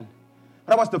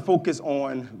But I want us to focus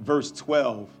on verse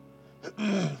 12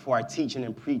 for our teaching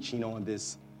and preaching on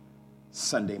this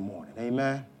Sunday morning.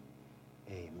 Amen?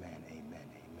 Amen, amen,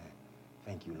 amen.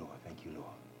 Thank you, Lord. Thank you,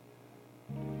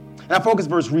 Lord. And our focus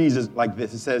verse reads like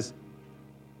this. It says,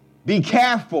 be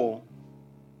careful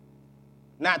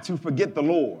not to forget the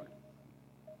Lord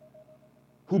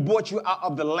who brought you out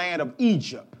of the land of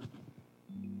Egypt,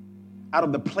 out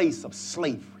of the place of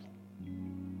slavery.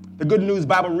 The Good News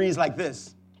Bible reads like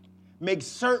this. Make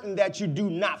certain that you do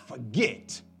not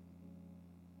forget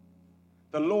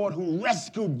the Lord who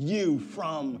rescued you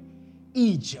from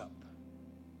Egypt,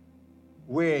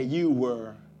 where you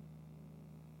were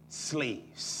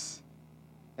slaves.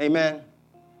 Amen.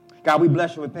 God, we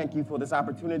bless you and thank you for this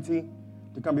opportunity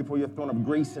to come before your throne of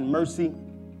grace and mercy.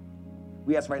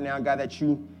 We ask right now, God, that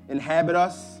you inhabit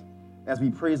us as we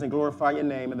praise and glorify your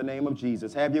name in the name of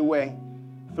Jesus. Have your way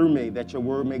through me, that your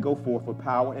word may go forth with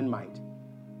power and might.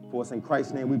 For us in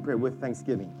Christ's name we pray with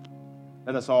thanksgiving.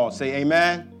 Let us all say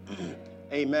amen,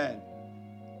 amen,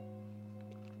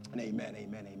 and amen,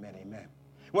 amen, amen, amen.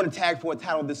 I want to tag for a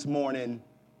title this morning,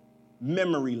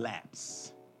 Memory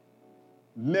Lapse.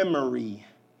 Memory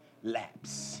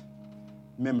lapse.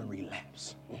 Memory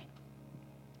lapse.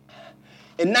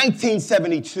 In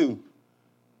 1972,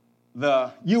 the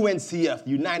UNCF,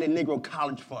 United Negro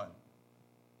College Fund,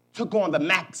 took on the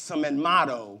maxim and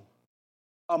motto,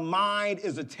 a mind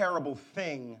is a terrible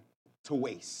thing to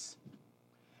waste.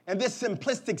 And this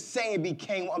simplistic saying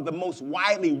became one of the most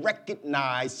widely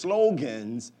recognized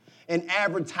slogans in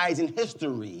advertising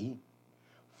history,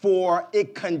 for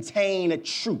it contained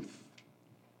truth.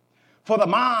 For the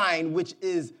mind, which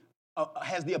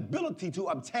has the ability to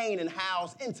obtain and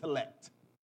house intellect,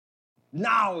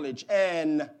 knowledge,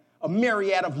 and a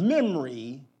myriad of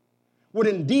memory, would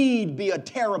indeed be a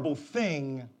terrible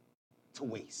thing to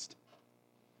waste.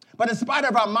 But in spite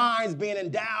of our minds being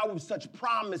endowed with such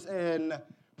promise and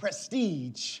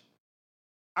prestige,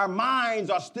 our minds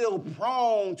are still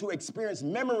prone to experience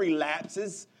memory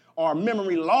lapses or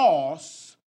memory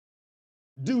loss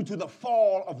due to the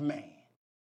fall of man.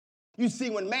 You see,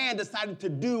 when man decided to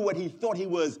do what he thought he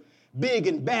was big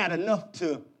and bad enough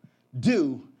to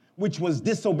do, which was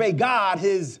disobey God,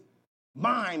 his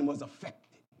mind was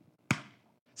affected.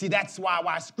 See, that's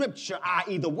why Scripture,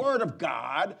 i.e. the Word of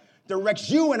God, directs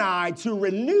you and I to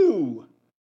renew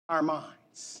our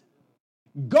minds.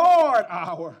 Guard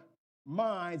our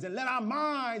minds and let our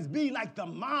minds be like the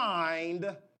mind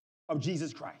of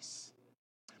Jesus Christ.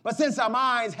 But since our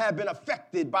minds have been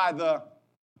affected by the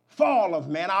fall of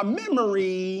man, our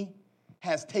memory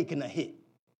has taken a hit.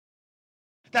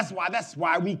 That's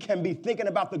why we can be thinking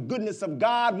about the goodness of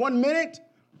God one minute,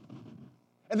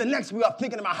 and the next we are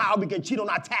thinking about how we can cheat on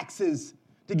our taxes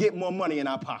to get more money in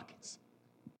our pockets.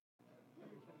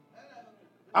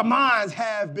 Our minds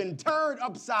have been turned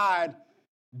upside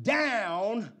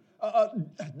down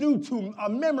due to a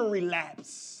memory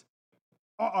lapse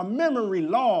or a memory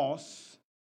loss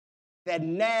that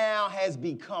now has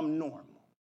become normal.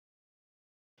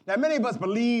 Now, many of us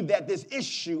believe that this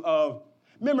issue of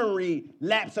memory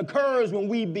lapse occurs when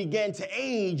we begin to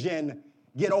age and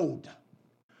get older.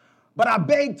 But I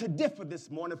beg to differ this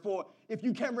morning, for if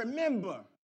you can remember,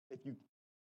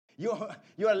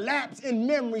 your lapse in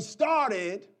memory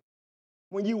started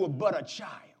when you were but a child.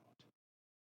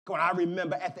 Come on, I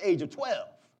remember at the age of 12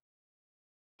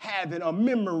 having a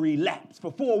memory lapse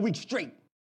for 4 weeks straight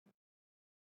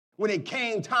when it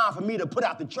came time for me to put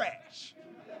out the trash.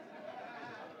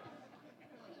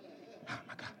 Oh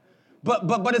my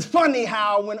God. But it's funny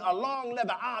how when a long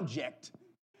leather object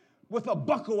with a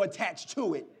buckle attached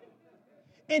to it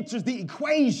enters the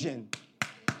equation,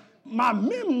 my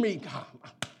memory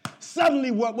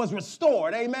suddenly was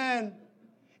restored, amen?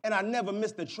 And I never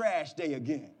missed a trash day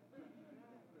again.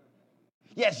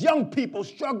 Yes, young people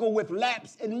struggle with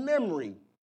lapse in memory,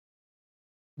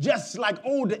 just like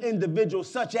older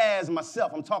individuals such as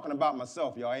myself. I'm talking about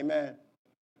myself, y'all, amen?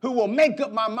 Who will make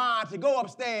up my mind to go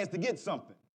upstairs to get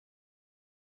something.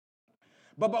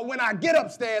 But when I get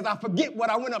upstairs, I forget what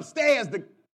I went upstairs to.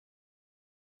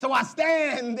 So I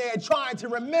stand there trying to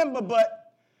remember,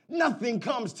 but nothing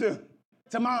comes to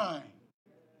mind.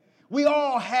 We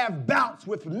all have bouts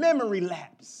with memory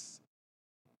lapse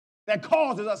that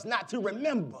causes us not to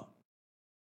remember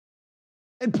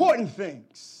important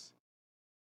things,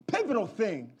 pivotal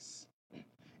things,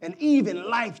 and even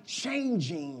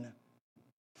life-changing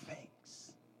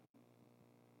things.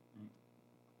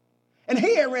 And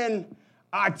here in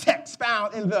our text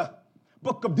found in the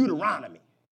book of Deuteronomy,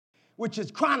 which is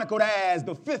chronicled as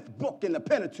the 5th book in the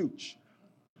Pentateuch,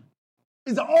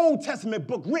 is an Old Testament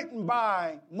book written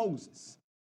by Moses.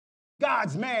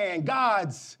 God's man,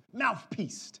 God's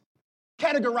mouthpiece,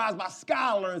 categorized by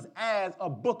scholars as a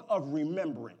book of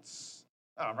remembrance.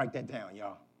 I'll write that down,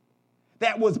 y'all.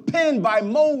 That was penned by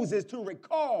Moses to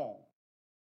recall,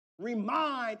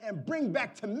 remind, and bring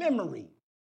back to memory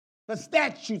the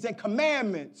statutes and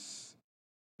commandments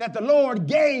that the Lord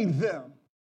gave them,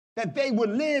 that they would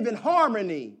live in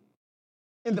harmony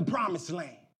in the promised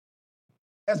land,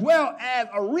 as well as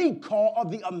a recall of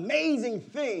the amazing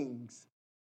things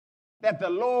that the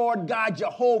Lord God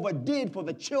Jehovah did for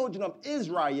the children of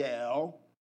Israel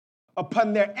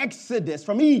upon their exodus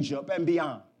from Egypt and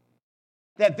beyond,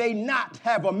 that they not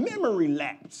have a memory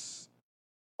lapse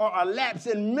or a lapse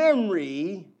in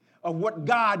memory of what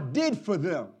God did for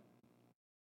them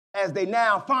as they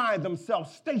now find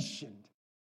themselves stationed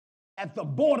at the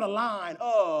borderline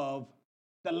of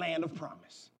the land of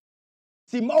promise.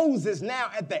 See, Moses now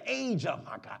at the age of,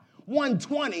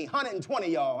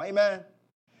 120, y'all, amen,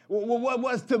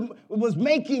 was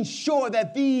making sure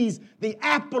that the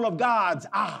apple of God's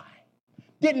eye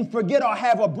didn't forget or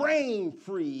have a brain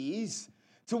freeze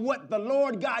to what the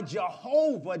Lord God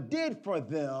Jehovah did for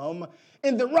them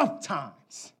in the rough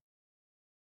times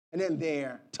and in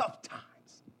their tough times.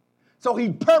 So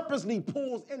he purposely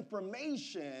pulls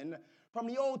information from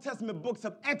the Old Testament books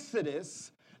of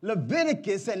Exodus,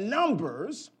 Leviticus, and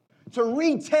Numbers to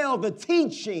retell the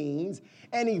teachings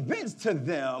and events to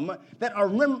them that a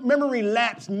memory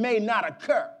lapse may not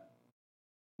occur.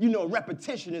 You know,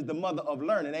 repetition is the mother of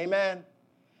learning, amen?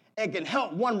 It can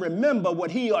help one remember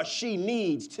what he or she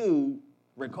needs to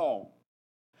recall.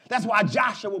 That's why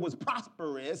Joshua was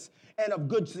prosperous and of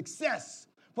good success,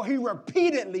 for he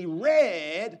repeatedly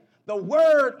read the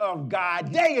word of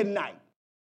God day and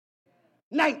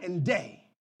night and day,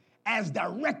 as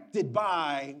directed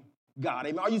by God.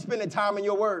 Amen. Are you spending time in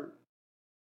your word?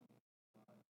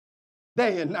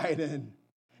 Day and night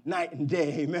and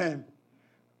day, amen.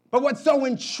 But what's so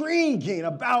intriguing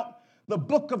about the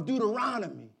book of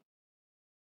Deuteronomy,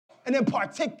 and in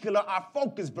particular our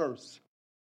focus verse,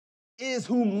 is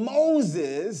who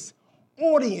Moses'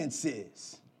 audience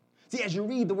is. See, as you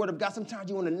read the word of God, sometimes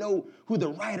you want to know who the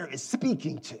writer is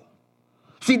speaking to.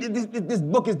 See, this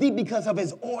book is deep because of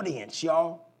his audience,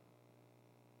 y'all.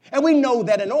 And we know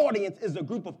that an audience is a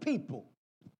group of people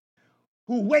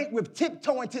who wait with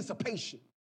tiptoe anticipation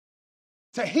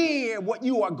to hear what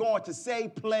you are going to say,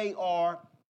 play, or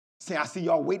say. I see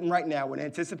y'all waiting right now with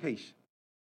anticipation.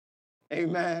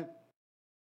 Amen.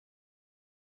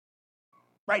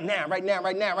 Right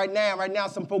now,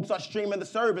 some folks are streaming the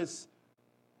service,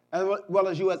 as well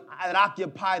as you that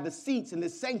occupy the seats in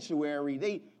this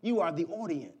sanctuary. You are the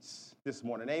audience this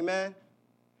morning, amen?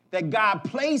 That God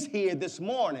placed here this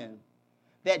morning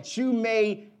that you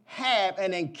may have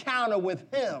an encounter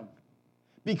with him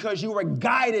because you were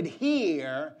guided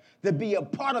here to be a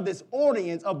part of this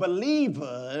audience of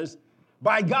believers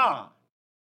by God,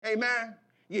 amen?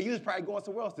 Yeah, you was probably going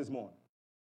somewhere else this morning.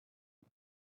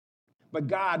 But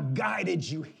God guided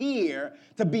you here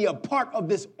to be a part of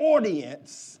this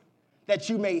audience that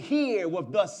you may hear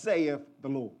what thus saith the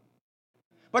Lord.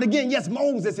 But again, yes,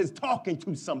 Moses is talking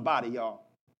to somebody, y'all.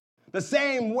 The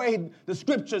same way the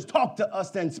scriptures talk to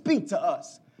us and speak to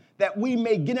us, that we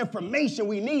may get information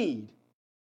we need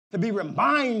to be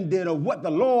reminded of what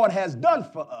the Lord has done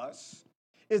for us,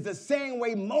 is the same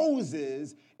way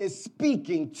Moses is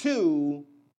speaking to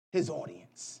his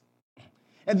audience.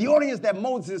 And the audience that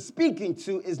Moses is speaking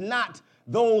to is not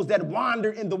those that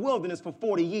wandered in the wilderness for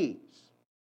 40 years,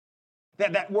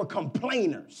 that were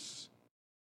complainers,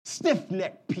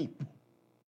 stiff-necked people,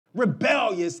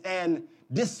 rebellious and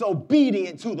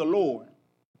disobedient to the Lord,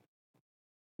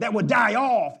 that would die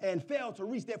off and fail to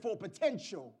reach their full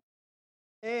potential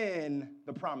in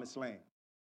the promised land.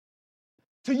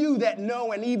 To you that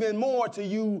know, and even more to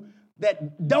you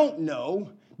that don't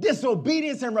know,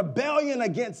 disobedience and rebellion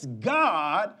against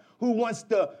God, who wants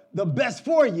the best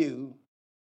for you,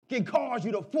 can cause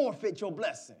you to forfeit your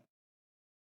blessing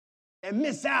and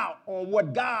miss out on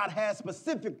what God has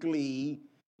specifically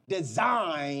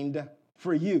designed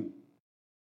for you.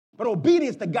 But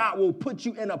obedience to God will put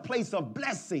you in a place of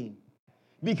blessing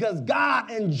because God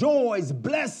enjoys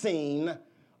blessing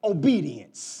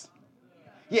obedience.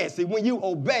 Yeah, see, when you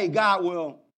obey, God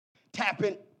will tap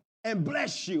in and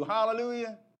bless you.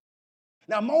 Hallelujah.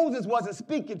 Now, Moses wasn't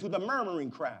speaking to the murmuring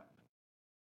crowd,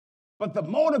 but the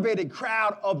motivated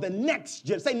crowd of the next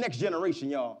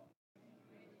generation, y'all.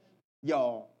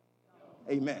 Y'all.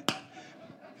 Amen.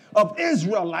 Of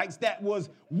Israelites that was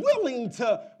willing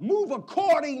to move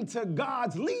according to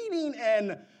God's leading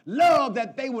and love,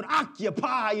 that they would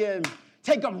occupy and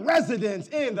take up residence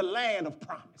in the land of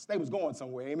promise. They was going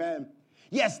somewhere, amen.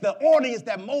 Yes, the audience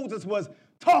that Moses was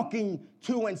talking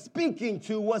to and speaking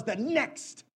to was the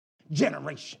next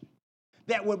generation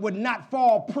that would not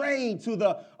fall prey to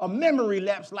the memory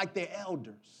lapse like their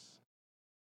elders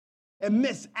and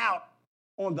miss out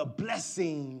on the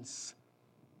blessings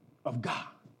of God.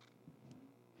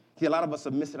 See, a lot of us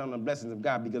are missing on the blessings of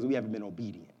God because we haven't been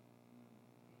obedient.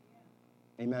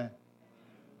 Amen.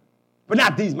 But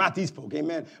not these folk,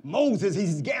 amen. Moses,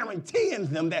 he's guaranteeing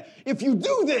them that if you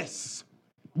do this,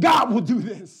 God will do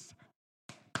this.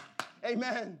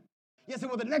 Amen. Yes, it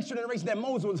was the next generation that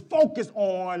Moses was focused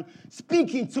on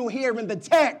speaking to here in the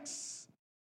text.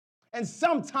 And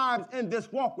sometimes in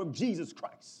this walk with Jesus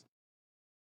Christ,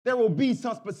 there will be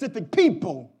some specific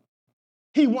people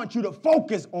he wants you to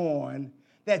focus on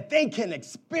that they can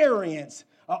experience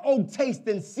a oh, taste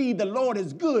and see the Lord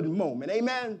is good moment,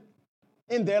 amen,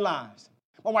 in their lives.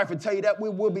 My wife will tell you that we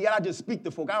will be, I just speak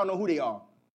to folk. I don't know who they are.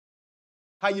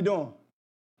 How you doing?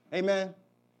 Amen.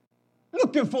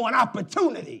 Looking for an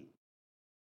opportunity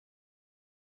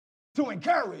to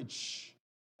encourage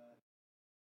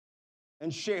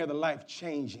and share the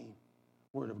life-changing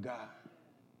word of God.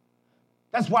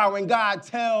 That's why when God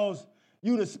tells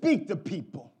you to speak to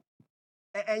people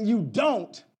and you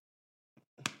don't,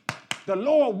 the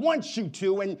Lord wants you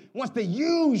to and wants to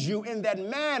use you in that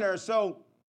manner, so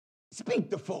speak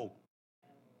to folk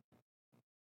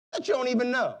that you don't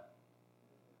even know.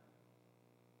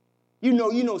 You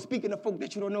know, speaking to folk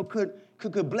that you don't know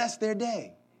could bless their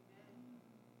day.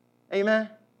 Amen?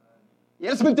 Yeah,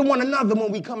 let's speak to one another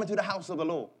when we come into the house of the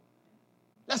Lord.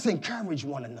 Let's encourage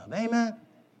one another. Amen?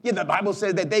 Yeah, the Bible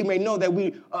says that they may know that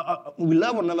we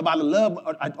love one another by the love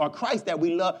or Christ that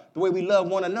we love, the way we love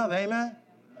one another. Amen?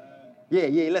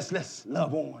 Yeah, let's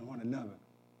love on one another.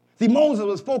 See, Moses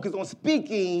was focused on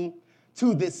speaking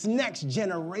to this next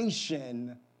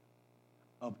generation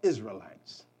of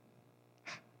Israelites.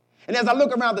 And as I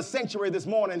look around the sanctuary this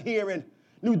morning here in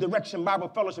New Direction Bible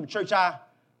Fellowship Church, I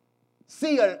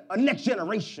see a next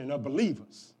generation of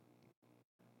believers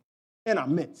in our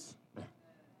midst.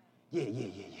 Yeah.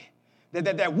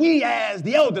 That we as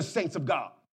the elder saints of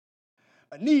God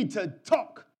need to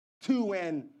talk to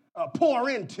and pour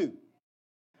into,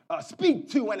 speak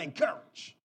to and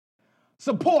encourage,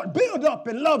 support, build up,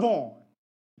 and love on,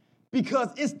 because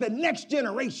it's the next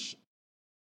generation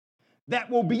that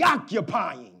will be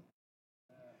occupying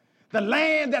the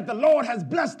land that the Lord has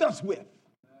blessed us with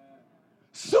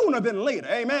sooner than later,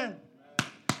 amen?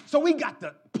 So we got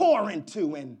to pour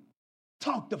into and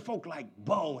talk to folk like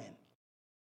Bowen,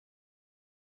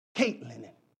 Caitlin,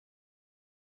 and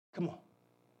come on,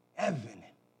 Evan, and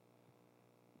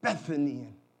Bethany,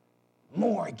 and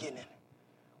Morgan, and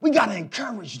we got to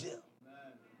encourage them.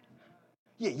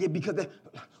 Yeah, because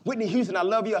Whitney Houston, I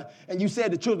love you, and you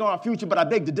said the children are our future, but I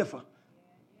beg to differ.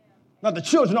 Now, the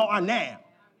children are our now.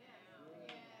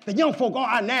 The young folk are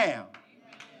our now.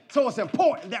 So it's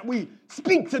important that we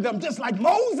speak to them just like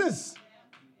Moses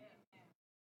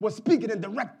was speaking and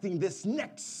directing this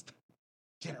next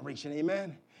generation,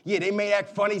 amen? Yeah, they may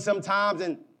act funny sometimes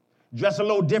and dress a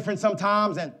little different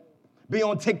sometimes and be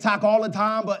on TikTok all the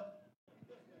time, but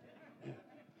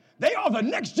they are the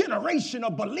next generation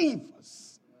of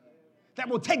believers that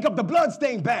will take up the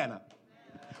bloodstained banner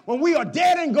when we are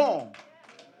dead and gone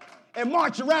and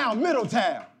march around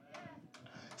Middletown,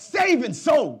 saving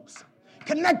souls,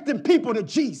 connecting people to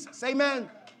Jesus. Amen?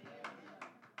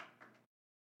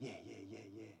 Yeah.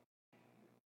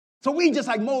 So we, just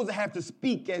like Moses, have to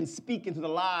speak into the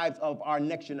lives of our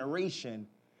next generation.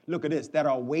 Look at this, that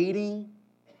are waiting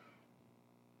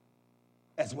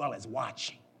as well as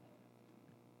watching.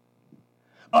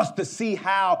 Us to see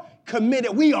how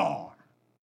committed we are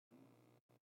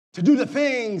to do the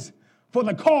things for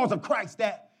the cause of Christ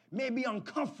that may be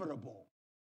uncomfortable,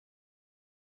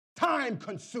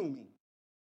 time-consuming,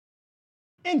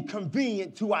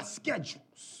 inconvenient to our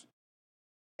schedules,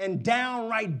 and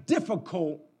downright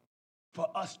difficult for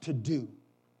us to do.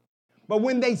 But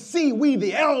when they see we,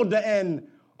 the elder and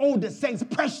older saints,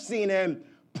 pressing and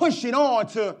pushing on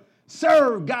to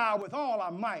serve God with all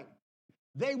our might,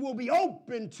 they will be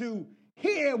open to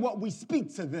hear what we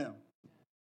speak to them.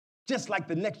 Just like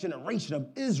the next generation of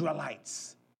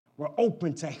Israelites were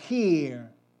open to hear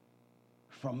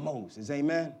from Moses.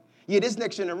 Amen? Yeah, this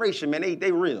next generation, man,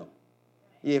 they real.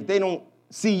 Yeah, if they don't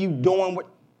see you doing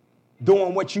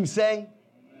what you say,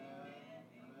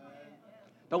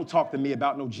 don't talk to me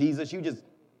about no Jesus. You just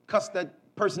cuss that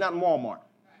person out in Walmart.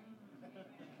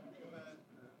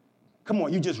 Come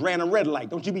on, you just ran a red light.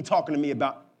 Don't you be talking to me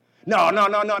about... No.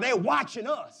 They're watching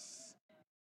us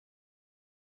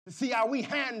to see how we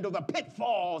handle the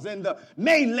pitfalls and the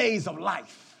melees of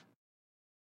life.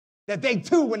 that they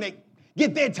too, when they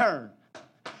get their turn,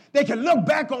 they can look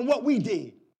back on what we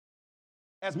did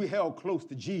as we held close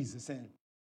to Jesus and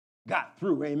got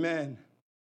through, amen,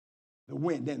 the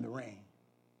wind and the rain.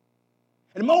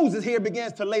 And Moses here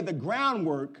begins to lay the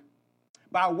groundwork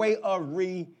by way of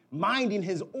reminding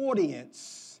his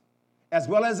audience, as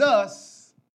well as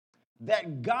us,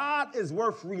 that God is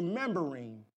worth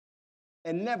remembering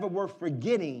and never worth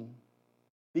forgetting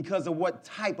because of what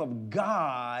type of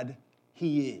God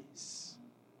he is.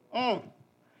 Amen,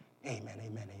 amen,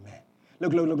 amen.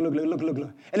 Look.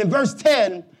 And in verse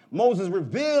 10, Moses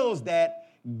reveals that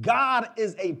God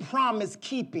is a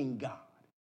promise-keeping God.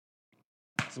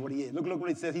 That's what he is. Look what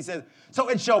he says. He says, so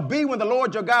it shall be when the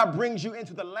Lord your God brings you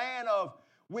into the land of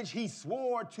which he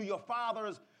swore to your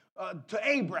fathers, to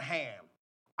Abraham,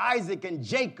 Isaac, and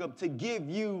Jacob, to give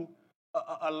you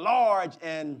a large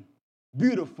and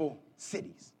beautiful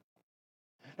cities.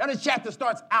 Now this chapter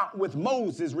starts out with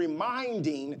Moses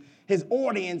reminding his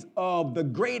audience of the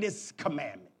greatest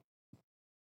commandment,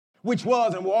 which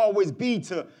was and will always be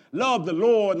to love the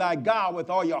Lord thy God with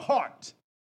all your heart,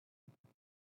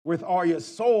 with all your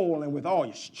soul, and with all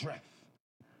your strength.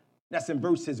 That's in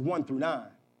verses 1 through 9.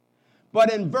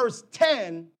 But in verse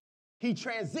 10, he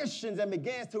transitions and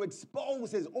begins to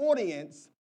expose his audience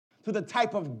to the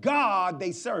type of God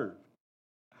they serve.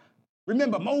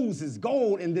 Remember, Moses'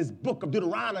 goal in this book of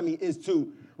Deuteronomy is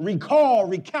to recall,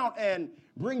 recount, and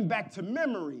bring back to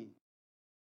memory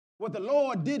what the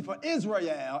Lord did for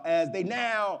Israel as they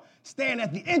now stand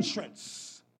at the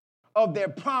entrance of their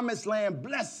promised land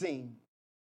blessing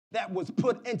that was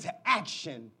put into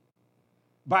action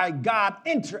by God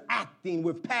interacting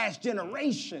with past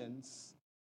generations.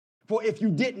 For if you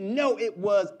didn't know, it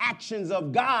was actions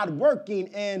of God working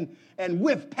in and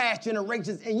with past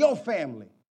generations in your family,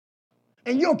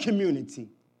 in your community,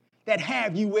 that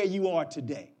have you where you are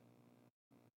today.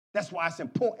 That's why it's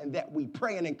important that we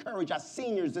pray and encourage our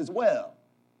seniors as well.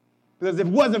 Because if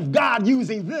it wasn't God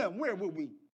using them, where would we?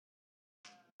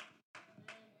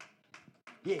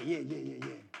 Yeah.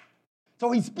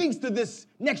 So he speaks to this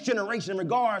next generation in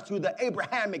regards to the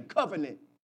Abrahamic covenant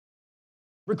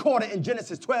recorded in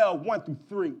Genesis 12, 1 through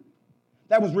 3,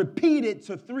 that was repeated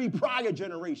to 3 prior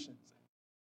generations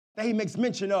that he makes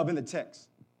mention of in the text.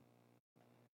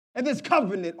 And this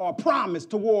covenant or promise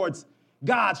towards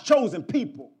God's chosen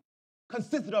people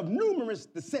consisted of numerous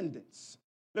descendants.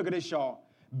 Look at this, y'all.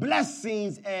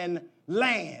 Blessings and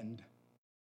land.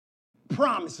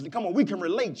 Promises. Come on, we can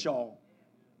relate, y'all.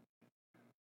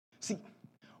 See,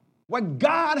 what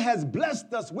God has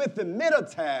blessed us with in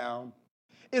Middletown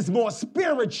is more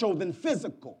spiritual than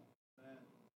physical.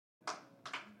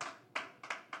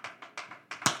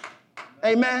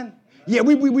 Amen. Yeah,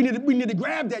 we need to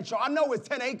grab that, y'all. I know it's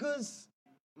 10 acres.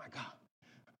 My God.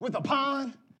 With a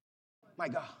pond. My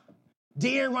God.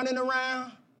 Deer running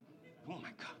around. Oh, my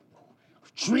God.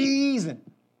 Trees.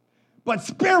 But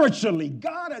spiritually,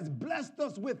 God has blessed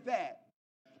us with that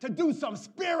to do some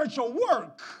spiritual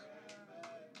work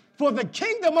for the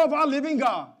kingdom of our living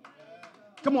God.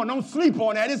 Come on, don't sleep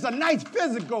on that. It's a nice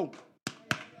physical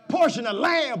portion of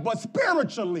land, but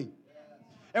spiritually.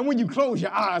 And when you close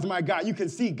your eyes, my God, you can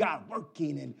see God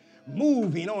working and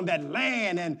moving on that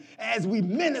land. And as we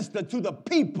minister to the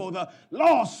people, the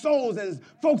lost souls and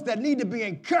folks that need to be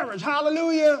encouraged,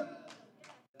 hallelujah.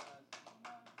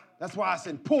 That's why it's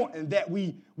important that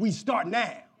we start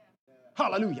now.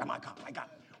 Hallelujah, my God.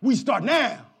 We start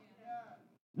now.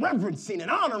 Reverencing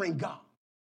and honoring God.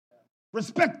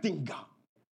 Respecting God.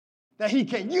 That he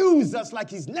can use us like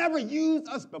he's never used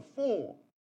us before.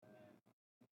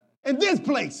 In this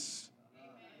place.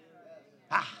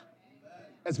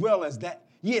 As well as that.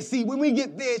 Yeah, see, when we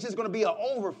get there, it's just going to be an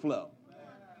overflow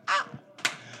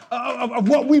of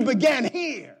what we began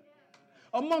here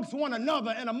amongst one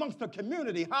another and amongst the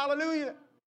community. Hallelujah.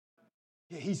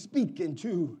 Yeah, he's speaking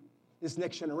to this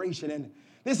next generation. And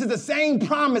this is the same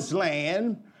promised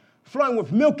land flowing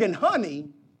with milk and honey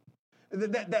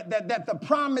that the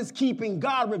promise-keeping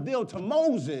God revealed to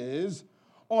Moses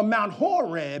on Mount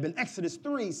Horeb in Exodus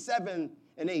 3, 7,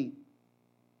 and 8.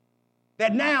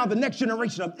 That now the next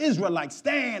generation of Israelites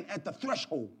stand at the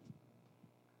threshold,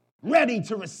 ready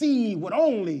to receive what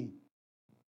only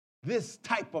this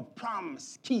type of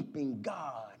promise-keeping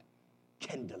God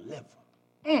can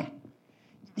deliver.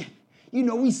 You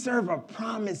know, we serve a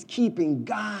promise-keeping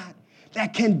God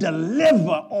that can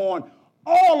deliver on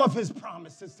all of his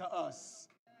promises to us.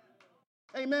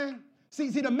 Amen. See,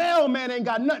 the mailman ain't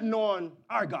got nothing on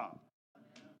our God.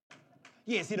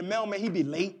 Yeah, see, the mailman, he be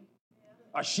late,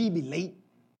 or she be late,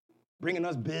 bringing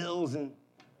us bills.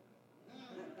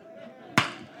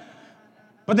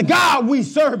 But the God we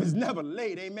serve is never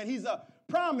late, amen. He's a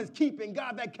promise-keeping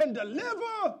God that can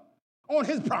deliver on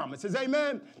his promises,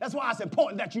 amen. That's why it's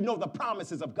important that you know the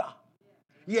promises of God.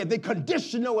 Yeah, the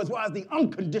conditional as well as the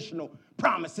unconditional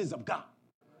promises of God.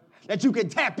 That you can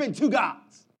tap into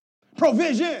God's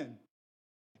provision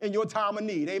in your time of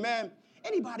need, amen.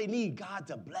 Anybody need God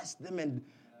to bless them and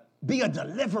be a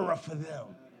deliverer for them?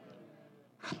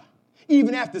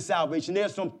 Even after salvation,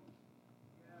 there's some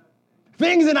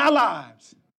things in our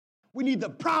lives we need the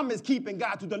promise-keeping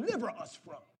God to deliver us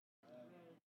from.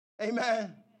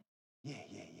 Amen. Yeah.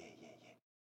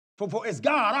 For it's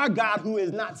God, our God, who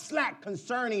is not slack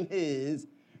concerning his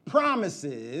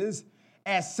promises,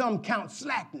 as some count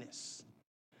slackness,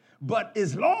 but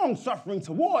is long-suffering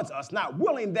towards us, not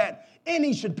willing that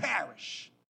any should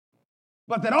perish,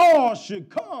 but that all should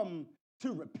come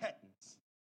to repentance.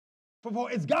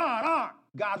 For it's God, our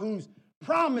God, whose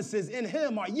promises in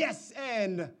him are yes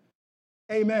and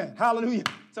amen. Hallelujah.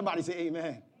 Somebody say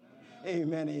amen.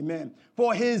 Amen.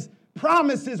 For his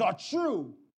promises are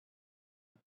true.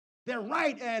 They're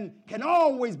right and can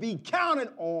always be counted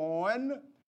on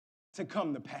to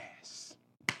come to pass.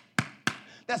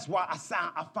 That's why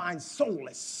I find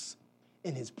solace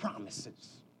in his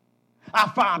promises. I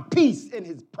find peace in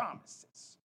his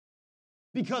promises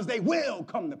because they will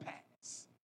come to pass.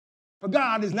 For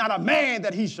God is not a man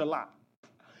that he shall lie,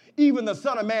 even the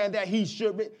Son of Man that he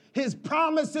should. His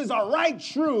promises are right,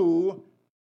 true,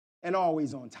 and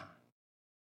always on time.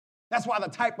 That's why the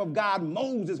type of God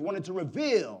Moses wanted to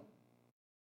reveal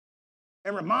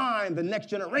and remind the next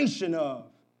generation of,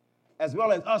 as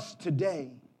well as us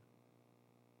today,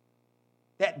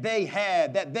 that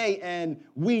they and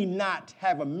we not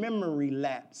have a memory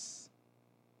lapse.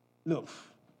 Look,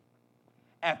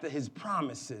 after his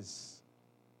promises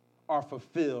are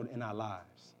fulfilled in our lives.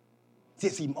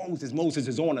 See, Moses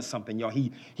is on to something, y'all.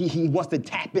 He wants to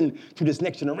tap into this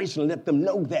next generation and let them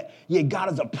know that, yeah,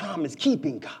 God is a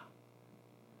promise-keeping God.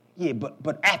 Yeah,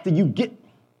 but after you get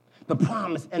the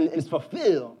promise and it's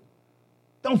fulfilled,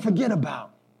 don't forget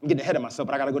about, I'm getting ahead of myself,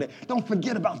 but I got to go there. Don't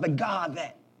forget about the God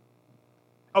that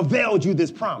availed you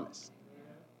this promise.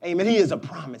 Amen. He is a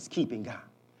promise-keeping God.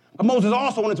 But Moses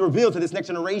also wanted to reveal to this next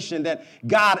generation that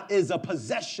God is a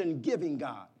possession-giving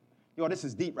God. Y'all, this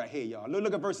is deep right here, y'all.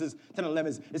 Look at verses 10 and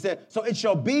 11. It said, so it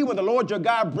shall be when the Lord your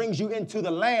God brings you into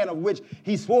the land of which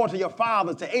he swore to your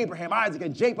fathers, to Abraham, Isaac,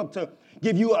 and Jacob, to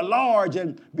give you a large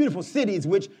and beautiful cities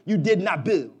which you did not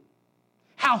build,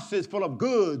 houses full of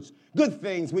goods, good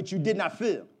things which you did not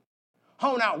fill,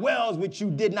 honed out wells which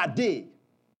you did not dig,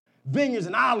 vineyards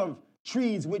and olive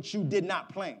trees which you did not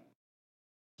plant.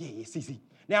 Yeah, see.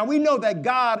 Now, we know that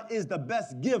God is the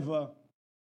best giver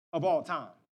of all time.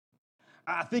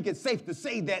 I think it's safe to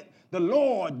say that the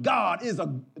Lord God is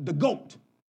the GOAT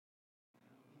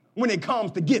when it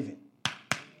comes to giving.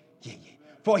 Yeah.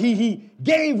 For he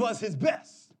gave us his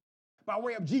best by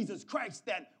way of Jesus Christ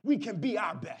that we can be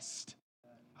our best.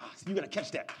 So you got to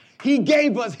catch that. He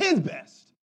gave us his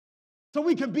best so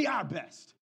we can be our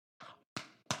best.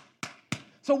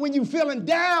 So when you're feeling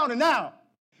down and out,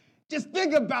 just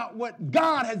think about what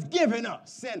God has given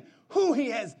us and who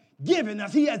he has given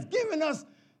us. He has given us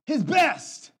his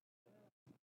best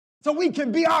so we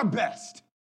can be our best.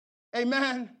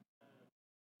 Amen.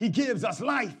 He gives us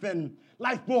life and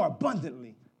life more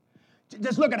abundantly.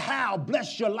 Just look at how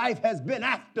blessed your life has been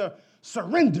after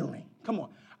surrendering. Come on.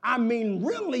 I mean,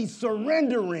 really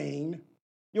surrendering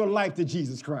your life to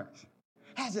Jesus Christ.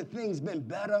 Hasn't things been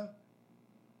better?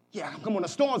 Yeah, come on, the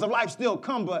storms of life still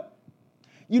come, but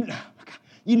you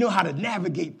know how to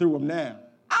navigate through them now.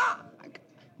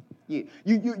 Yeah,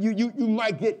 you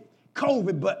might get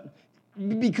COVID, but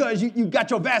because you got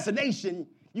your vaccination,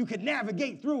 you can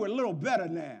navigate through it a little better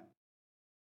now.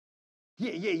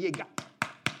 Yeah. God.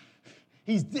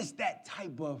 He's that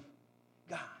type of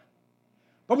God.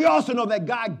 But we also know that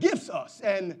God gives us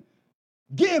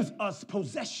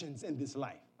possessions in this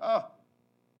life. What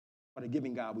a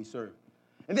giving God we serve.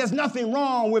 And there's nothing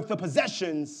wrong with the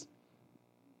possessions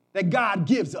that God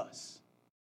gives us,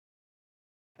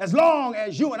 as long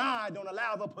as you and I don't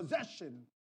allow the possession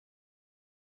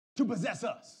to possess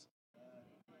us.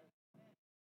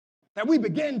 That we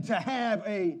begin to have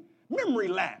a memory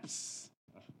lapse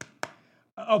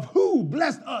of who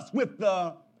blessed us with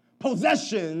the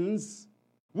possessions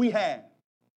we have.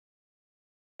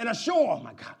 And a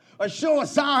sure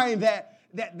sign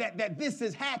that this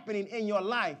is happening in your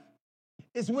life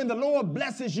is when the Lord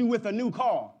blesses you with a new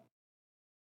car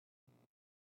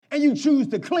and you choose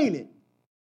to clean it,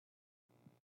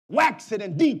 wax it,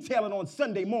 and detail it on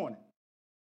Sunday morning,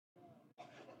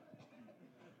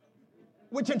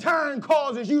 which in turn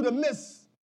causes you to miss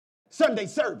Sunday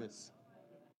service.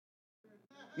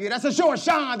 Yeah, that's a sure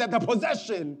sign that the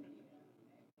possession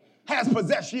has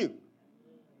possessed you.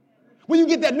 When you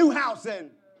get that new house and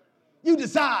you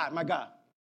decide, my God,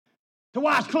 to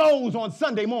wash clothes on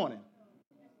Sunday morning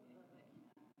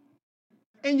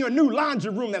in your new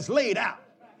laundry room that's laid out,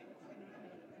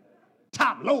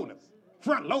 top loaders,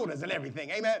 front loaders and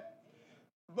everything, amen?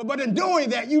 But in doing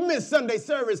that, you miss Sunday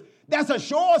service. That's a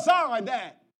sure sign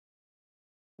that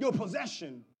your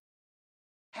possession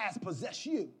has possessed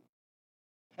you.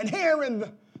 And here in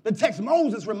the text,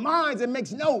 Moses reminds and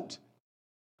makes note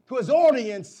to his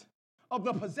audience of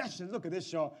the possessions. Look at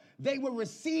this, y'all. They will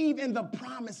receive in the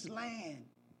promised land.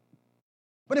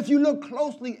 But if you look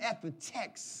closely at the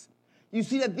text, you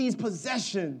see that these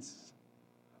possessions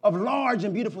of large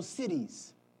and beautiful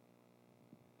cities,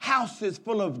 houses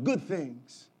full of good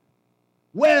things,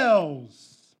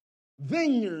 wells,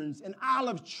 vineyards, and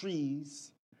olive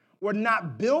trees were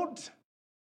not built,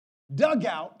 dug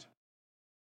out,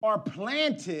 or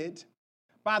planted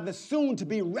by the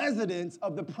soon-to-be residents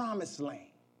of the promised land.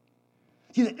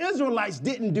 See, the Israelites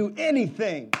didn't do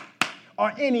anything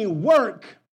or any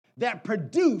work that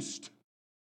produced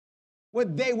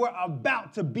what they were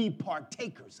about to be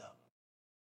partakers of.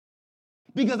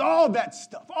 Because all that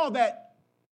stuff, all that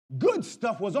good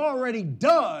stuff was already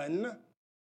done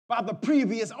by the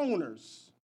previous owners.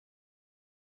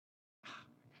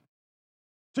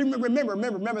 So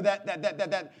remember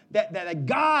that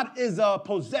God is a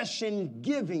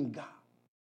possession-giving God.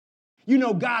 You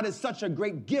know, God is such a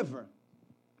great giver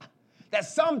that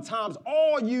sometimes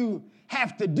all you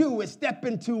have to do is step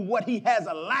into what he has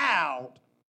allowed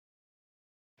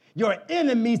your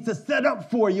enemies to set up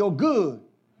for your good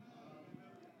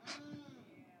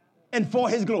and for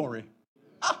his glory.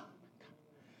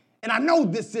 And I know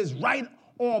this is right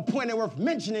on point and worth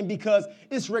mentioning because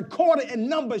it's recorded in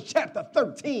Numbers chapter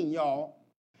 13, y'all,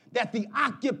 that the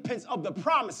occupants of the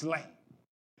promised land,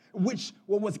 which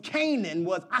was Canaan,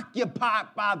 was occupied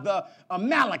by the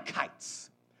Amalekites,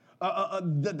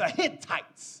 the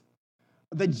Hittites,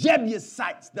 the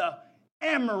Jebusites, the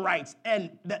Amorites,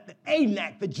 and the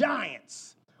Anak, the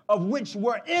giants, of which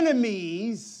were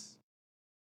enemies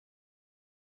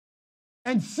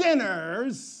and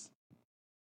sinners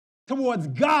towards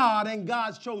God and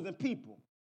God's chosen people.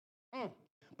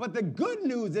 But the good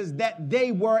news is that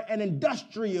they were an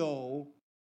industrial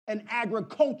and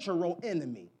agricultural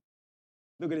enemy.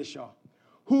 Look at this, y'all.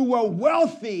 Who were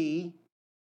wealthy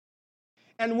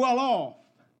and well off.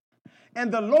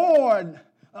 And the Lord,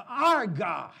 our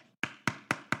God,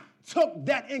 took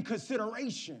that in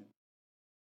consideration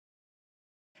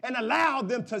and allowed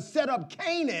them to set up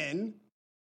Canaan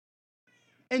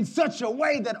in such a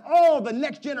way that all the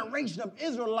next generation of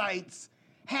Israelites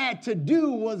had to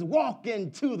do was walk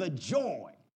into the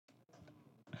joy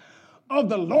of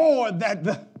the Lord that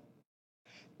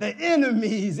the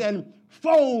enemies and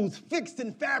foes fixed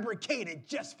and fabricated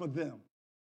just for them.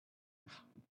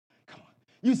 Come on.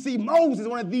 You see, Moses,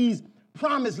 one of these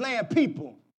promised land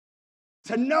people,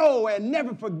 to know and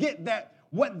never forget that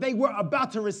what they were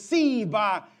about to receive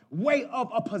by way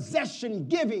of a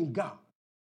possession-giving God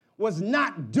was no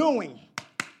doing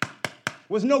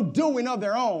of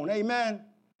their own, amen?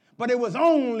 But it was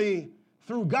only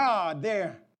through God,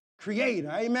 their creator,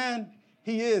 amen?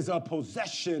 He is a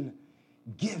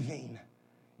possession-giving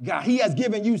God. He has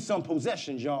given you some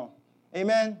possessions, y'all,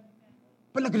 amen?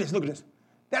 But look at this.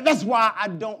 That's why I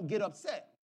don't get upset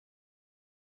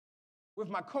with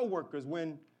my coworkers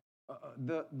when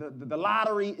the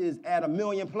lottery is at $1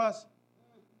 million plus.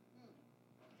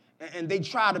 And they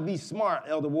try to be smart,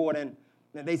 Elder Ward, and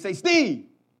they say, Steve,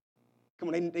 come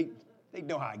on, they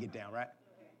know how I get down, right?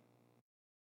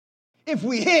 If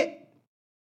we hit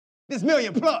this $1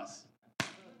 million plus,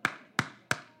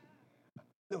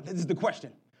 this is the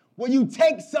question. Will you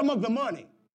take some of the money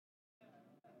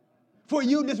for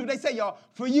you, this is what they say, y'all,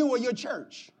 for you or your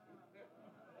church?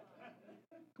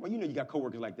 Well, you know you got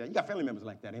coworkers like that. You got family members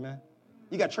like that, amen?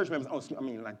 You got church members, like,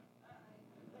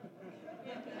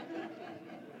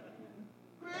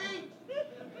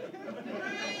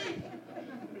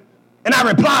 and I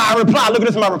reply, look at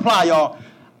this, my reply, y'all.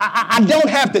 I don't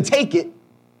have to take it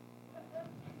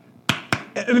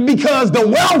because the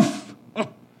wealth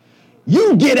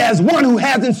you get as one who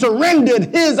hasn't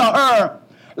surrendered his or her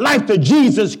life to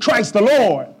Jesus Christ the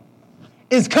Lord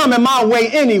is coming my way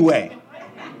anyway.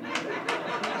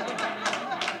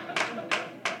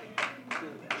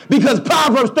 Because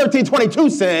Proverbs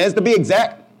 13:22 says, to be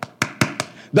exact,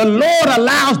 the Lord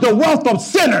allows the wealth of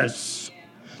sinners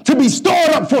to be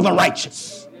stored up for the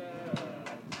righteous.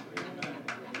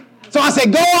 So I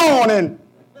say, go on and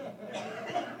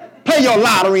play your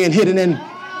lottery and hit it in.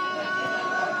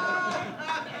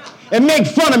 And make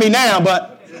fun of me now,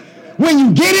 but when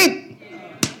you get it,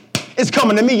 it's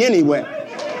coming to me anyway.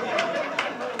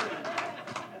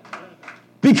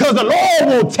 Because the Lord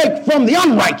will take from the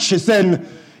unrighteous and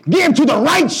give to the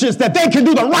righteous that they can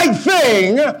do the right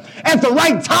thing at the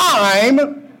right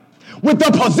time with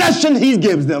the possession he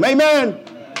gives them. Amen?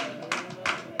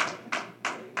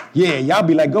 Yeah, y'all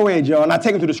be like, go ahead, Joe. And I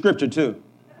take them to the scripture too.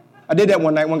 I did that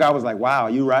one night. One guy was like, wow,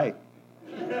 you right.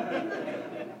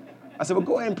 I said, well,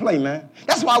 go ahead and play, man.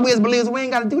 That's why we as believers, we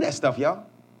ain't got to do that stuff, y'all.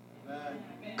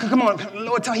 Come on,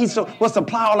 Lord, he will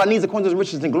supply all our needs according to his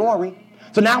riches and glory.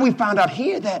 So now we found out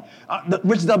here that the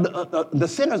riches of the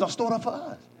sinners are stored up for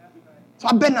us. So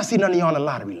I better not see none of y'all on the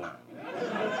lottery line.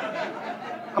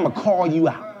 I'm going to call you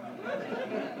out.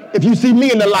 If you see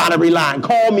me in the lottery line,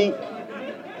 call me.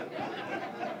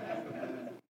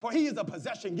 For he is a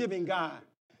possession-giving God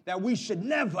that we should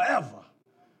never, ever,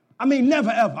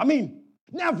 never,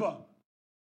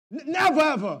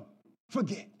 ever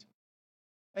forget.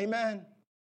 Amen?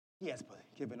 He has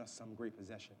given us some great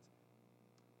possessions.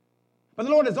 But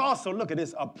the Lord is also, look at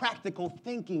this, a practical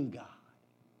thinking God.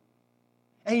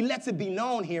 And he lets it be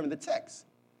known here in the text.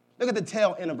 Look at the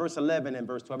tail end of verse 11 and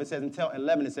verse 12. It says, in tail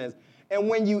 11, it says, and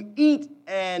when you eat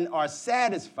and are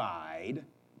satisfied,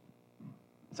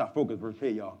 that's our focus verse here,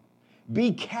 y'all.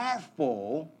 Be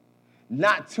careful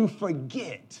not to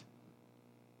forget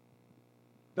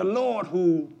the Lord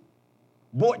who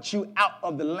brought you out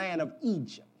of the land of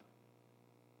Egypt,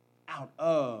 out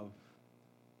of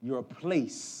your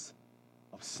place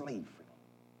of slavery.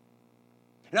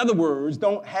 In other words,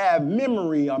 don't have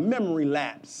memory or memory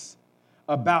lapse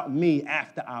about me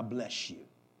after I bless you.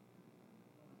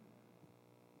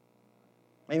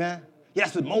 Amen? Yeah,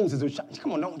 that's what Moses was trying.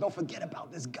 Come on, don't forget about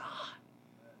this God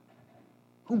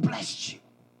who blessed you.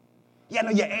 Yeah, I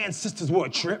know your ancestors were a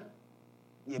trip.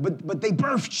 Yeah, but they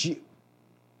birthed you.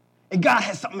 And God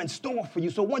has something in store for you.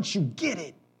 So once you get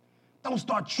it, don't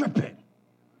start tripping.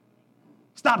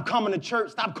 Stop coming to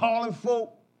church. Stop calling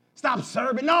folk. Stop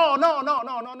serving. No.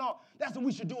 That's what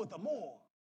we should do with the more.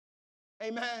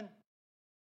 Amen.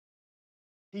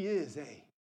 He is a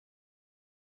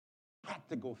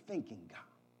practical thinking God.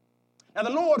 Now,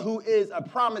 the Lord, who is a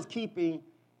promise-keeping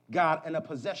God and a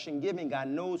possession-giving God,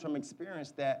 knows from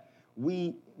experience that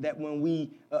when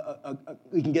we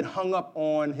can get hung up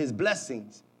on his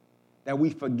blessings, that we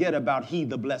forget about he,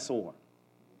 the blessor.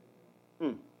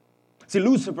 See,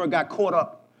 Lucifer got caught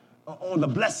up on the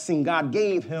blessing God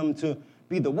gave him to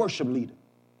be the worship leader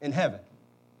in heaven,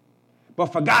 but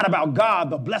forgot about God,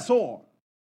 the blessor,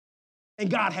 and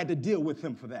God had to deal with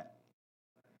him for that.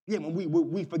 Yeah,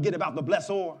 when we forget about the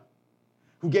blessor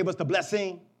who gave us the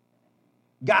blessing,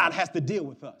 God has to deal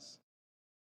with us.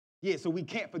 Yeah, so we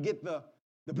can't forget the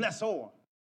blessor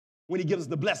when he gives us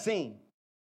the blessing,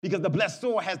 because the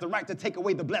blessor has the right to take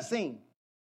away the blessing,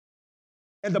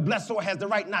 and the blessor has the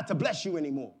right not to bless you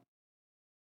anymore.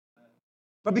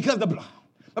 But because the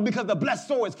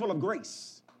blessor is full of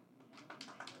grace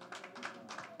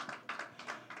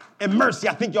and mercy,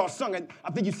 I think y'all sung it. I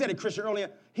think you said it, Christian,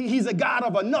 earlier. He's a God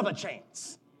of another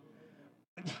chance,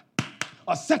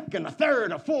 a second, a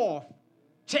third, a fourth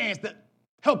chance to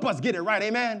help us get it right.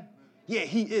 Amen. Yeah,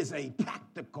 he is a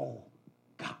practical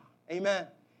God. Amen.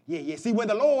 Yeah. See, when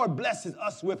the Lord blesses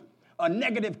us with a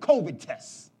negative COVID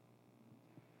test,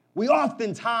 we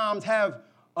oftentimes have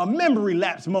a memory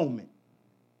lapse moment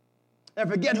and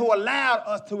forget who allowed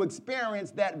us to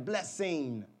experience that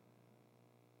blessing.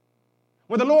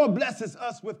 When the Lord blesses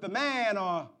us with the man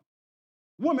or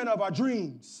woman of our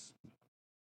dreams,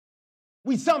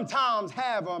 we sometimes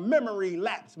have a memory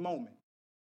lapse moment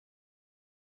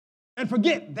and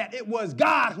forget that it was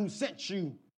God who sent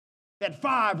you that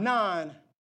 5'9"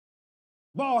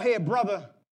 bald-head brother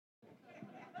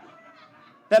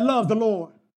that loves the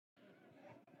Lord,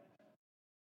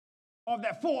 or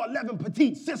that 4'11"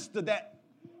 petite sister that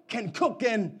can cook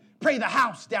and pray the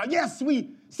house down. Yes,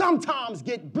 we sometimes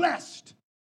get blessed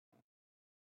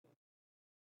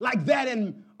like that,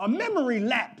 and a memory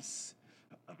lapse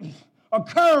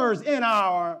occurs in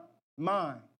our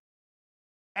mind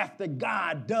after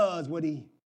God does what he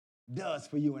does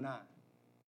for you and I.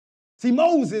 See,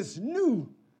 Moses knew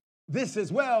this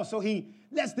as well, so he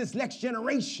lets this next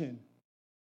generation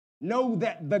know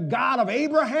that the God of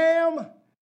Abraham,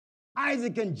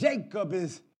 Isaac, and Jacob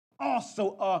is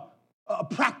also a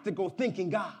practical thinking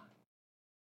God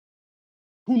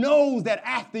who knows that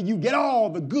after you get all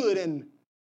the good and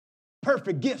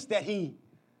perfect gifts that he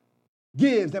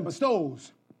gives and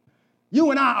bestows,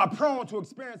 you and I are prone to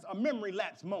experience a memory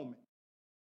lapse moment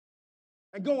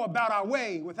and go about our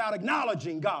way without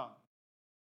acknowledging God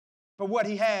for what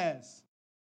he has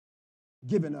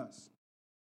given us.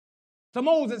 So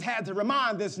Moses had to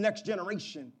remind this next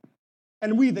generation,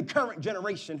 and we, the current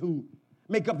generation who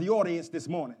make up the audience this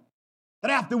morning, that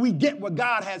after we get what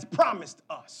God has promised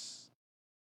us,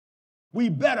 we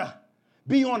better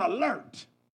be on alert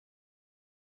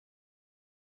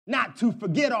not to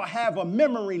forget or have a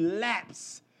memory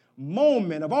lapse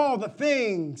moment of all the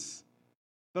things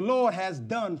the Lord has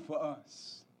done for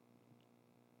us.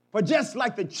 For just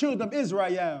like the children of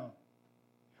Israel,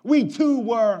 we too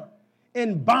were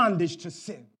in bondage to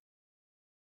sin.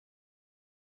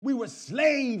 We were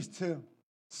slaves to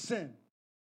sin.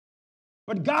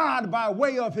 But God, by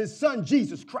way of his son,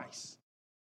 Jesus Christ,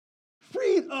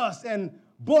 freed us and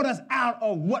brought us out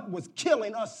of what was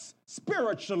killing us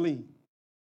spiritually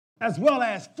as well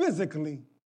as physically,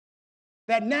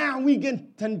 that now we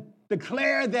can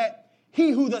declare that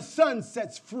he who the Son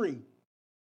sets free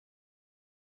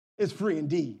is free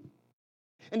indeed.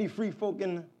 Any free folk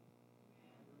in the...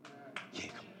 Yeah,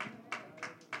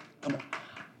 come on.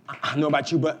 I don't know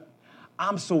about you, but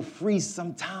I'm so free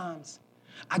sometimes,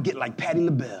 I get like Patti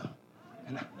LaBelle.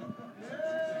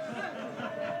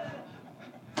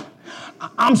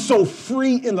 I'm so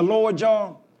free in the Lord,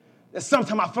 y'all, that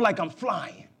sometimes I feel like I'm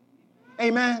flying.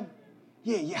 Amen?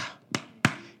 Yeah.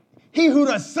 He who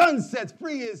the Son sets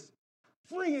free is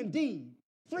free indeed.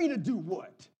 Free to do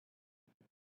what?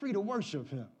 Free to worship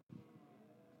him.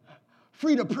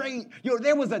 Free to pray.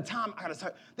 There was a time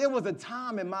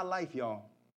in my life, y'all,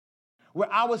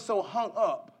 where I was so hung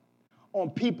up on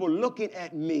people looking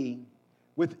at me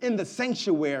within the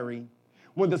sanctuary.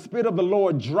 When the Spirit of the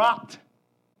Lord dropped,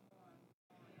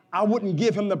 I wouldn't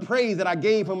give him the praise that I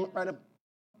gave him.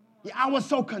 Yeah, I was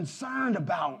so concerned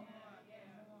about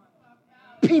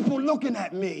people looking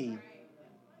at me.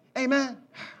 Amen.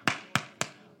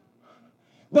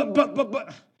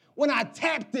 But when I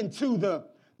tapped into the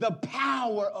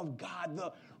power of God,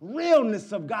 the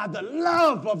realness of God, the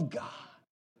love of God,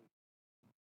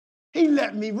 he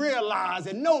let me realize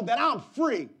and know that I'm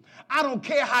free. I don't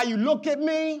care how you look at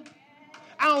me.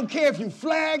 I don't care if you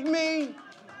flag me.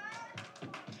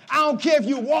 I don't care if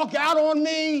you walk out on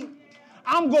me.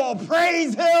 I'm going to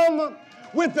praise him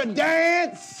with a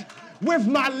dance, with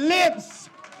my lips.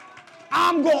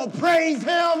 I'm going to praise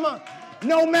him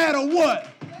no matter what.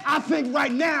 I think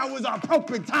right now is our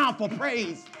appropriate time for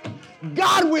praise.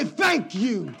 God, we thank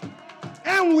you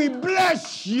and we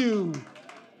bless you.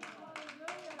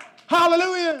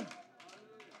 Hallelujah.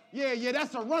 Yeah,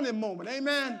 that's a running moment.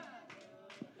 Amen.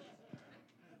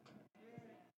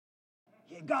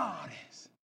 Yeah, God has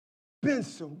been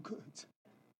so good to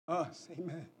us.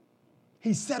 Amen.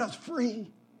 He set us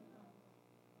free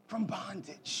from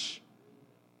bondage.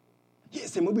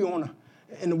 Yes, and when we were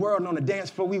in the world and on the dance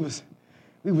floor, we was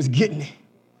getting it.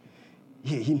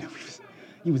 Yeah, he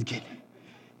was getting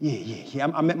it. Yeah.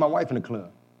 I met my wife in the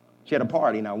club. She had a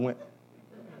party and I went.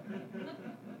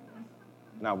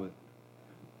 And I was.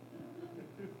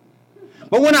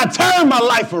 But when I turned my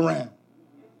life around,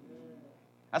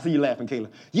 I see you laughing, Kayla.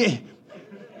 Yeah.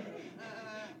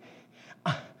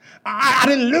 I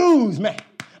didn't lose, man.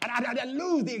 I didn't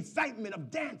lose the excitement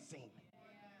of dancing.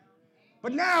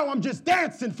 But now I'm just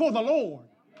dancing for the Lord.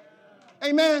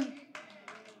 Amen.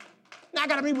 Now I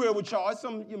got to be real with y'all. It's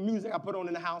some music I put on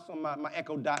in the house on my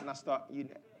Echo Dot, and I start,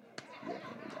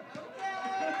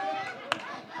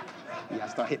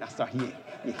 I start hitting.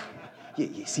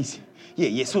 Yeah. See.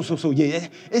 Yeah. So. Yeah.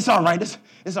 It's all right.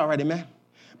 It's all right, man.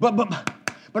 But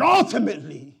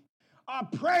ultimately, our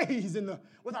praise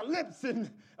with our lips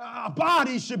and our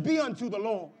bodies should be unto the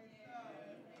Lord.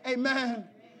 Amen.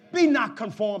 Be not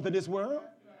conformed to this world,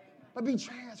 but be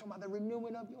transformed by the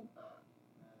renewing of your mind.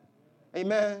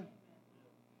 Amen.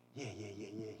 Yeah.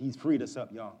 He's freed us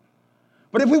up, y'all.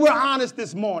 But if we were honest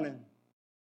this morning,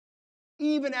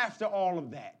 even after all of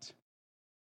that,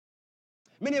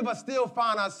 many of us still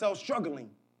find ourselves struggling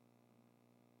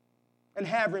and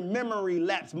having memory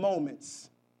lapse moments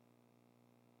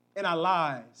in our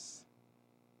lives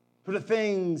for the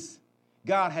things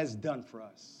God has done for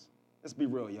us. Let's be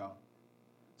real, y'all.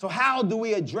 So how do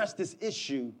we address this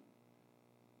issue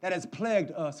that has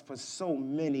plagued us for so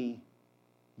many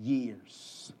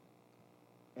years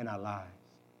in our lives?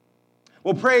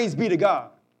 Well, praise be to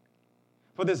God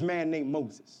for this man named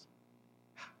Moses.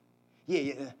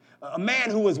 Yeah. A man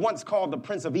who was once called the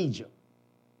Prince of Egypt.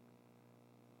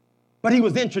 But he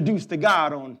was introduced to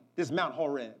God on this Mount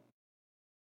Horeb.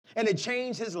 And it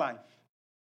changed his life.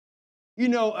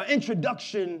 An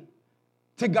introduction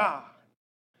to God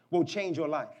will change your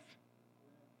life.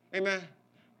 Amen.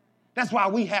 That's why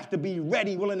we have to be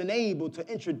ready, willing, and able to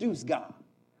introduce God,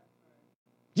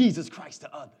 Jesus Christ,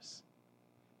 to others.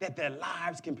 that their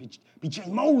lives can be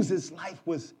changed. Moses' life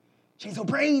was changed. So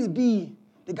praise be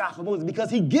to God for Moses, because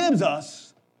he gives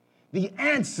us the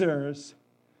answers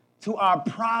to our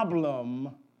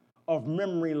problem of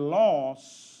memory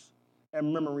loss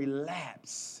and memory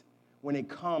lapse when it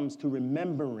comes to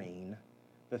remembering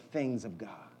the things of God.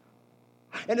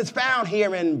 And it's found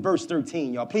here in verse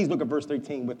 13, y'all. Please look at verse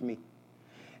 13 with me.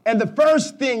 And the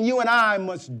first thing you and I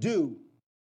must do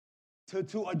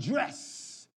to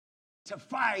address, to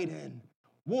fight and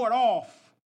ward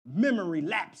off memory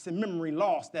lapse and memory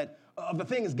loss that of the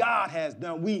things God has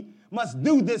done, we must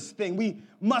do this thing. We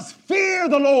must fear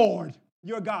the Lord,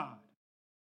 your God.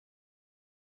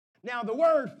 Now, the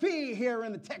word fear here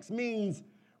in the text means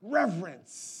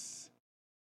reverence,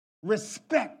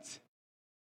 respect,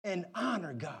 and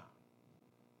honor God.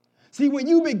 See, when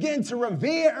you begin to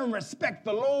revere and respect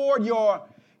the Lord, your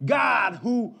God,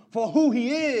 for who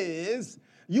he is,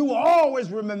 you will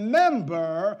always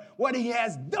remember what he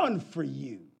has done for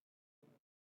you.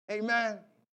 Amen.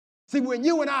 See, when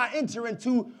you and I enter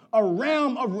into a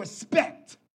realm of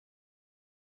respect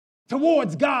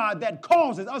towards God that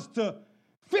causes us to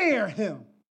fear him,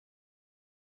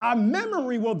 our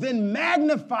memory will then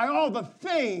magnify all the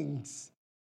things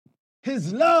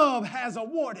his love has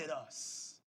awarded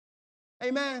us.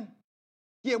 Amen.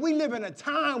 Yeah, we live in a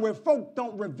time where folk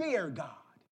don't revere God.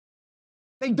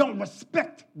 They don't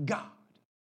respect God.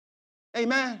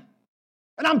 Amen.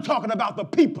 And I'm talking about the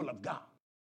people of God.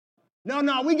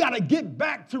 No, we got to get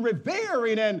back to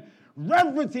revering and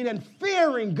reverencing and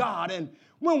fearing God. And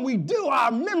when we do,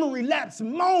 our memory lapse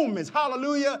moments,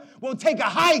 hallelujah, will take a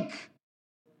hike.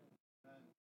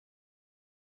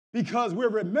 Because we're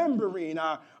remembering,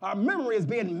 our memory is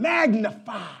being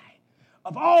magnified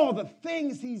of all the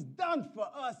things he's done for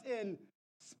us in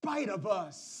spite of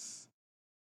us.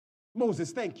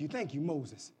 Moses, thank you,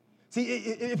 Moses. See,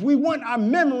 if we want our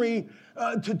memory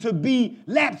to be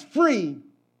lapse-free,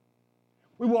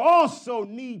 we will also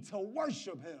need to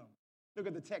worship him. Look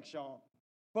at the text, y'all.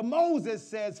 For Moses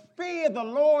says, fear the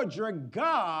Lord your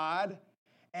God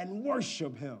and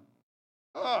worship him.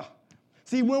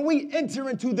 See, when we enter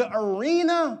into the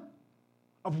arena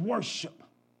of worship,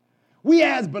 we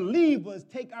as believers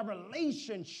take our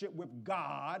relationship with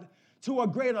God to a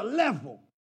greater level.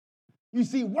 You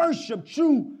see, worship,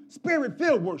 true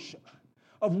spirit-filled worship,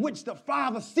 of which the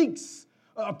Father seeks,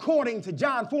 according to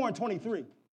John 4:23,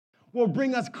 will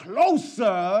bring us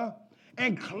closer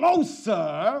and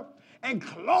closer and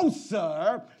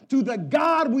closer to the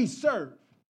God we serve.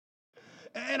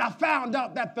 And I found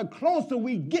out that the closer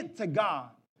we get to God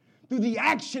through the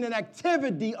action and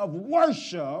activity of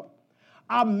worship,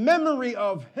 our memory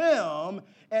of him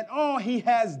and all he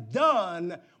has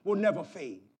done will never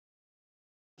fade.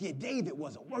 Yeah, David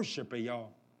was a worshiper,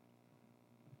 y'all.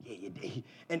 Yeah,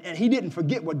 and he didn't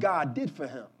forget what God did for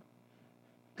him.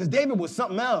 Because David was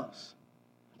something else,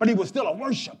 but he was still a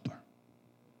worshiper.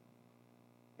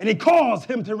 And it caused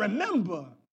him to remember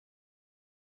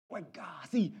what God,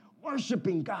 see,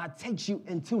 worshiping God takes you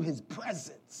into his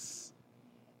presence.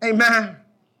 Amen.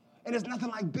 And there's nothing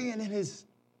like being in his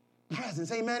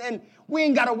presence. Amen. And we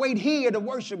ain't got to wait here to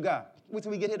worship God. Wait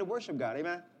till we get here to worship God.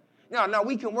 Amen. No,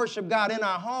 we can worship God in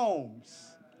our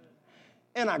homes,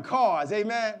 in our cars.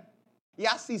 Amen.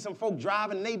 Yeah, I see some folk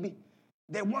driving,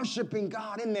 they're worshiping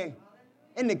God in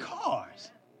their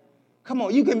cars. Come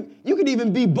on, you can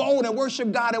even be bold and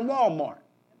worship God at Walmart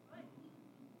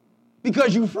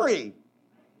because you're free.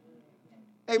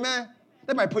 Amen.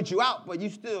 They might put you out, but you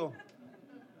still.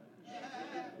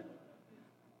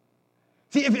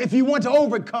 See, if you want to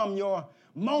overcome your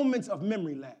moments of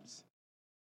memory lapse,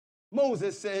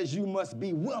 Moses says you must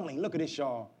be willing, look at this,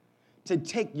 y'all, to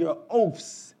take your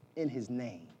oaths in his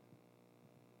name.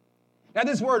 Now,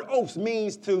 this word oaths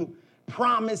means to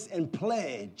promise and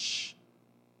pledge.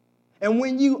 And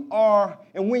when you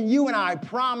and I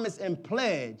promise and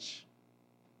pledge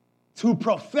to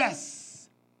profess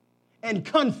and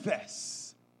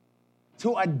confess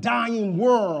to a dying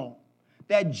world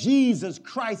that Jesus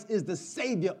Christ is the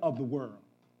Savior of the world,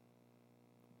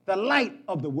 the light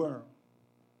of the world,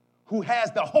 who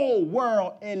has the whole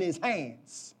world in his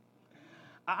hands.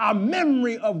 Our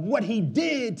memory of what he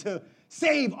did to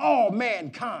save all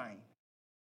mankind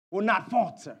will not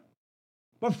falter,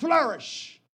 but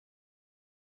flourish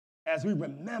as we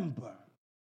remember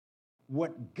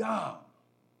what God,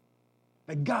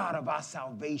 the God of our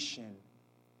salvation,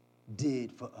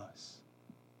 did for us.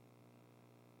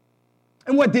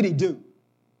 And what did he do?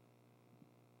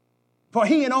 For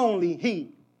he and only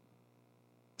he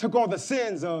took all the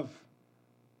sins of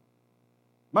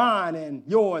mine and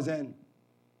yours and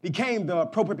became the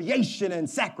propitiation and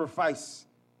sacrifice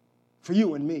for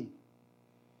you and me.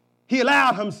 He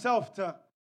allowed himself to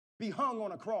be hung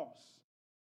on a cross.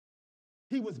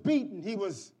 He was beaten. He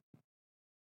was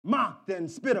mocked and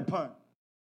spit upon.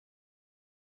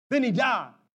 Then he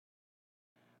died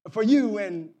for you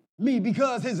and me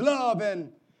because his love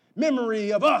and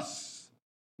memory of us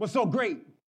was so great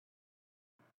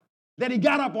that he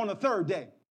got up on the third day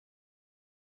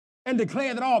and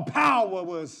declared that all power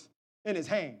was in his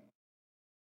hand,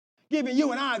 giving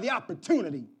you and I the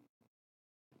opportunity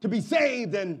to be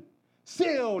saved and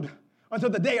sealed until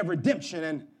the day of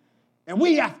redemption. And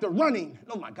we, after running,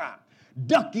 oh my God,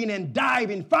 ducking and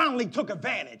diving, finally took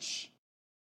advantage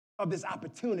of this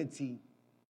opportunity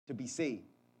to be saved.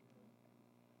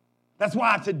 That's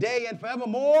why today and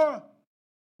forevermore,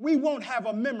 we won't have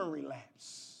a memory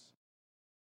lapse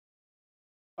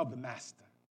of the Master.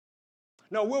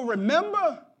 No, we'll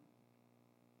remember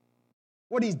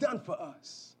what he's done for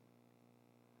us.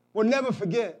 We'll never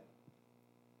forget.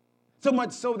 So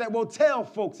much so that we'll tell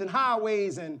folks in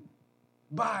highways and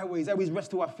byways that we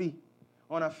rest to our feet,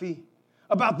 on our feet,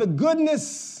 about the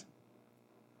goodness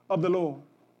of the Lord.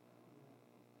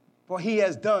 For he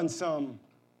has done some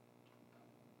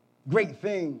great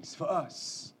things for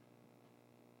us.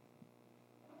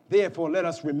 Therefore, let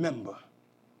us remember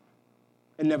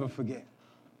and never forget.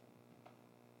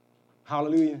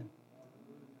 Hallelujah.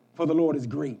 For the Lord is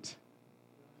great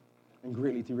and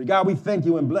greatly to be. God, we thank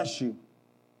you and bless you.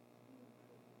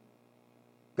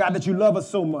 God, that you love us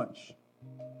so much,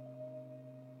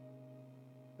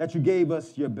 that you gave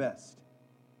us your best.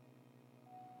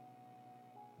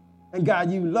 And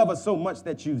God, you love us so much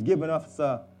that you've given us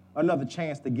another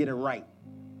chance to get it right.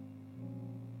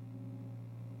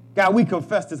 God, we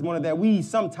confess this morning that we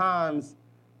sometimes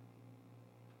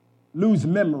lose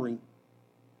memory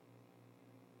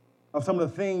of some of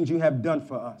the things you have done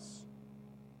for us.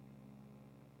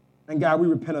 And God, we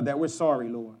repent of that. We're sorry,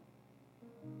 Lord.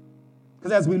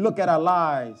 Because as we look at our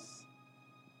lives,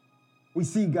 we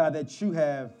see, God, that you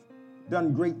have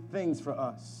done great things for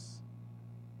us.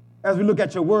 As we look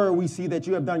at your word, we see that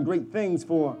you have done great things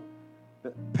for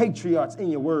the patriarchs in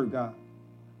your word, God.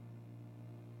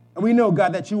 And we know,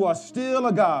 God, that you are still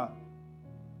a God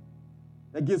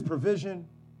that gives provision,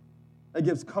 that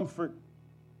gives comfort,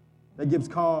 that gives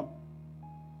calm.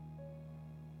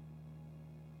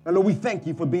 And Lord, we thank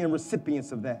you for being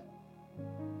recipients of that.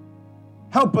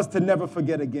 Help us to never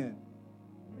forget again,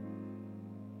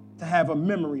 to have a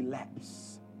memory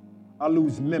lapse, or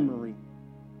lose memory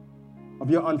of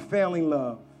your unfailing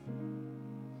love,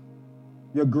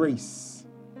 your grace,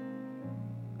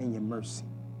 and your mercy.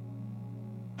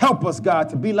 Help us, God,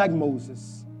 to be like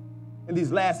Moses in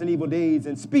these last and evil days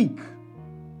and speak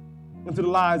into the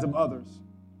lives of others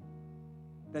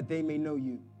that they may know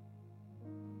you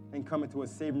and come into a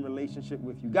saving relationship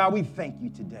with you. God, we thank you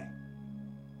today.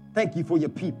 Thank you for your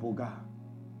people, God,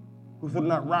 who thought it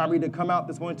not robbery to come out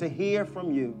this morning to hear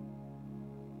from you.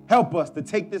 Help us to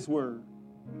take this word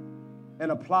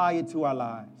and apply it to our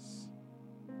lives,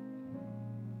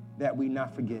 that we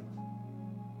not forget.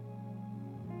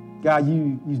 God,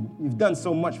 you've done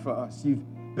so much for us. You've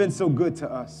been so good to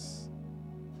us.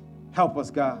 Help us,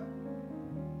 God,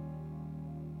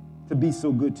 to be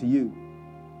so good to you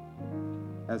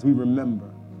as we remember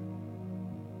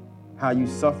how you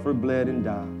suffered, bled, and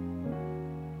died.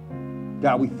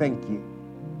 God, we thank you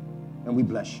and we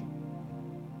bless you.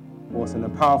 For us in the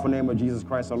powerful name of Jesus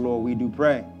Christ, our Lord, we do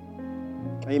pray.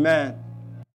 Amen.